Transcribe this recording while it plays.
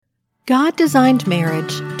God designed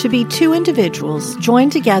marriage to be two individuals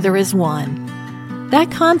joined together as one.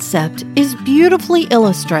 That concept is beautifully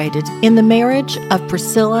illustrated in the marriage of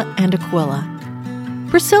Priscilla and Aquila.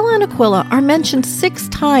 Priscilla and Aquila are mentioned 6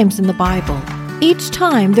 times in the Bible. Each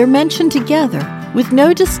time they're mentioned together with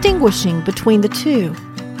no distinguishing between the two.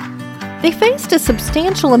 They faced a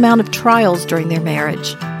substantial amount of trials during their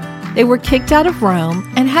marriage. They were kicked out of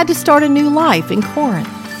Rome and had to start a new life in Corinth.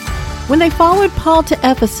 When they followed Paul to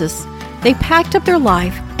Ephesus, they packed up their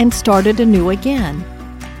life and started anew again.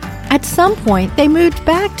 At some point, they moved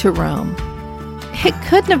back to Rome. It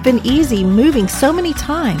couldn't have been easy moving so many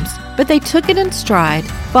times, but they took it in stride,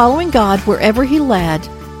 following God wherever He led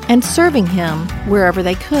and serving Him wherever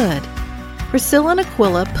they could. Priscilla and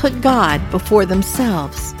Aquila put God before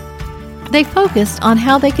themselves. They focused on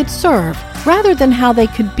how they could serve rather than how they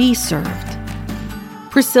could be served.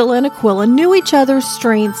 Priscilla and Aquila knew each other's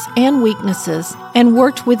strengths and weaknesses and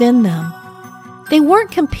worked within them. They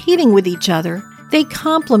weren't competing with each other, they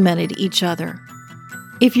complemented each other.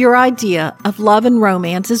 If your idea of love and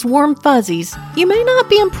romance is warm fuzzies, you may not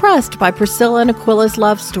be impressed by Priscilla and Aquila's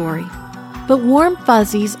love story. But warm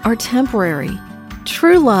fuzzies are temporary.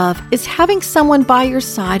 True love is having someone by your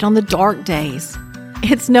side on the dark days.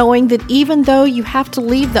 It's knowing that even though you have to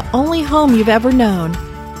leave the only home you've ever known,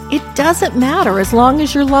 it doesn't matter as long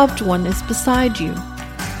as your loved one is beside you.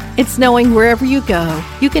 It's knowing wherever you go,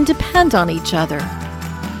 you can depend on each other.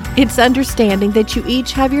 It's understanding that you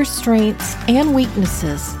each have your strengths and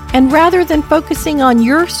weaknesses, and rather than focusing on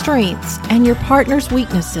your strengths and your partner's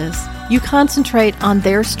weaknesses, you concentrate on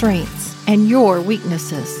their strengths and your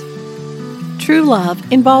weaknesses. True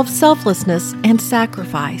love involves selflessness and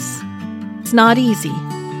sacrifice. It's not easy,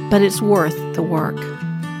 but it's worth the work.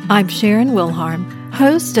 I'm Sharon Wilharm,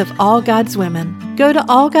 host of All God's Women. Go to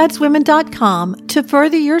allgodswomen.com to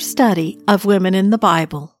further your study of women in the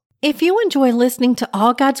Bible. If you enjoy listening to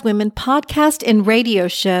All God's Women podcast and radio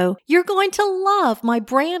show, you're going to love my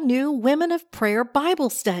brand new Women of Prayer Bible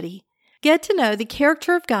study. Get to know the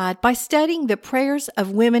character of God by studying the prayers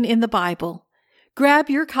of women in the Bible. Grab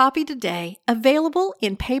your copy today, available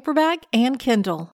in paperback and Kindle.